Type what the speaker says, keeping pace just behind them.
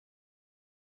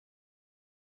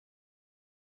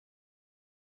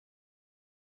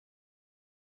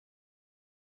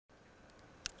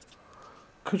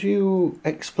Could you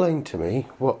explain to me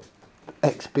what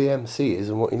XBMC is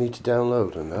and what you need to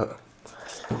download and that?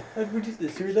 We did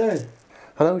this the other day.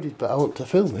 I know we did, but I want to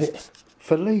film it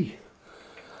for Lee.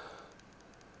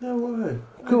 No way.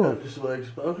 Go on.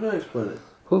 How can I explain it?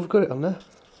 Well, we've got it on there.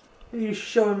 You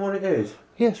show him what it is.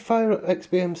 Yes, fire up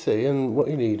XBMC and what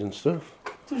you need and stuff.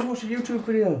 Just watch a YouTube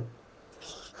video.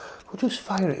 Well, just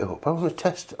fire it up. I want to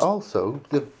test also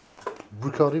the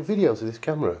recorded videos of this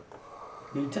camera.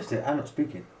 You can test it. I'm not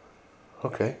speaking.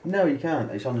 Okay. No, you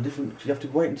can't. It's on a different. You have to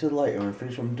wait until later and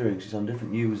finish what I'm doing because it's on a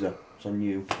different user. It's on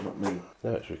you, not me.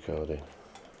 Now it's recording.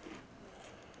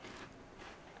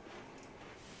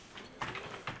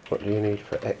 What do you need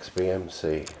for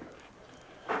XBMC?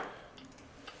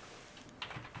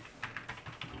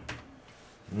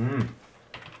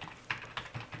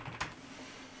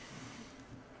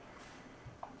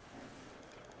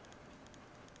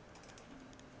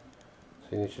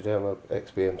 So you need to download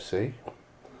XBMC.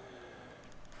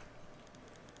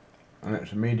 And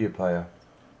it's a media player.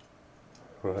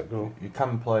 Right, go. You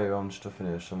can play your own stuff in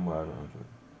here somewhere. I don't know.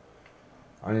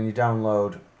 And then you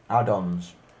download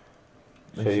add-ons.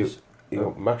 So you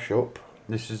got Mashup.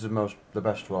 This is the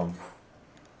best one.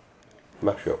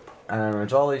 Mashup. And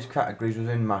there's all these categories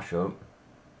within Mashup,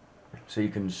 so you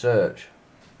can search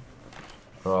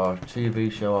for a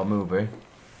TV show or movie.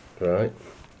 Right.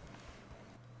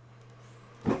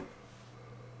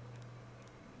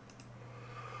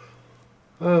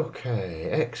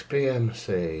 Okay,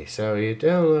 XBMC. So you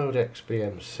download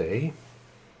XBMC.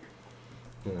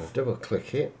 Double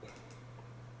click it.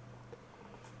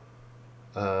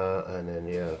 And then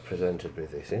you're presented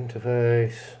with this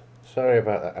interface. Sorry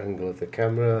about that angle of the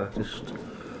camera.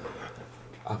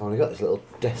 I've only got this little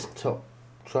desktop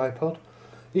tripod.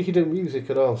 You can do music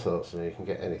and all sorts, and you can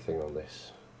get anything on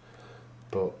this.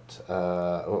 But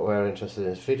what we're interested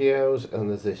in is videos, and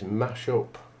there's this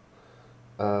mashup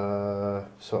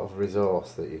sort of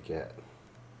resource that you get.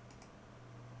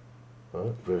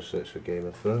 Right, Bruce search for Game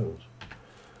of Thrones.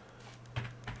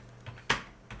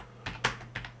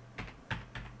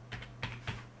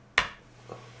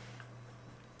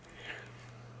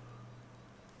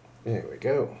 Here we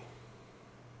go.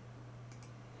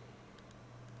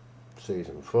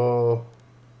 Season 4,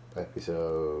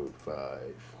 episode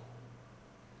 5.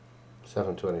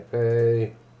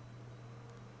 720p.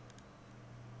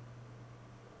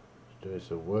 Do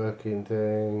some working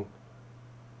thing.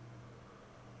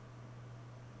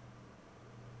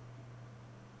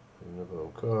 In the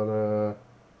bottom corner.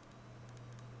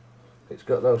 It's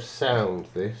got no sound,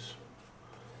 this.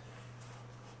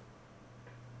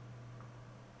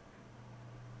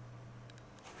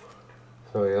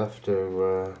 So you have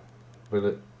to will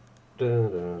it.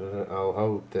 I'll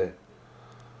hold the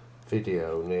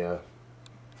video near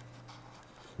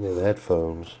the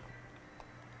headphones.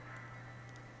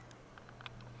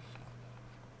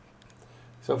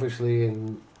 It's obviously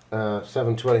in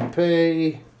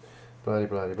 720p. Blah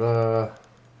blah blah.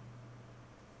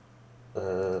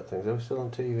 Things are we still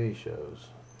on TV shows.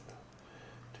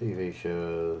 TV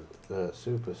shows.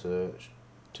 Super search.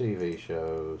 TV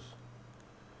shows.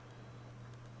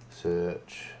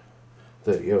 Search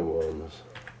the young ones.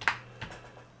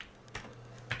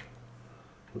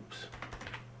 Oops.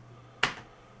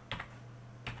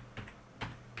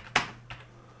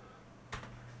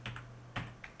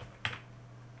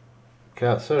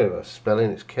 Sorry about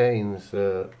spelling, it's Kane's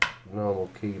normal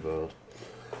keyboard.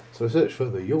 So I searched for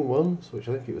the young ones, which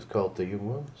I think it was called the young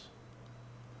ones.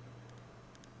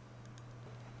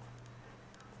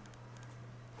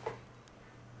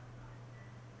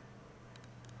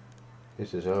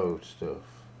 This is old stuff.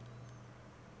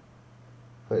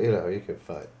 But you know, you can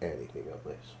find anything on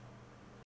this.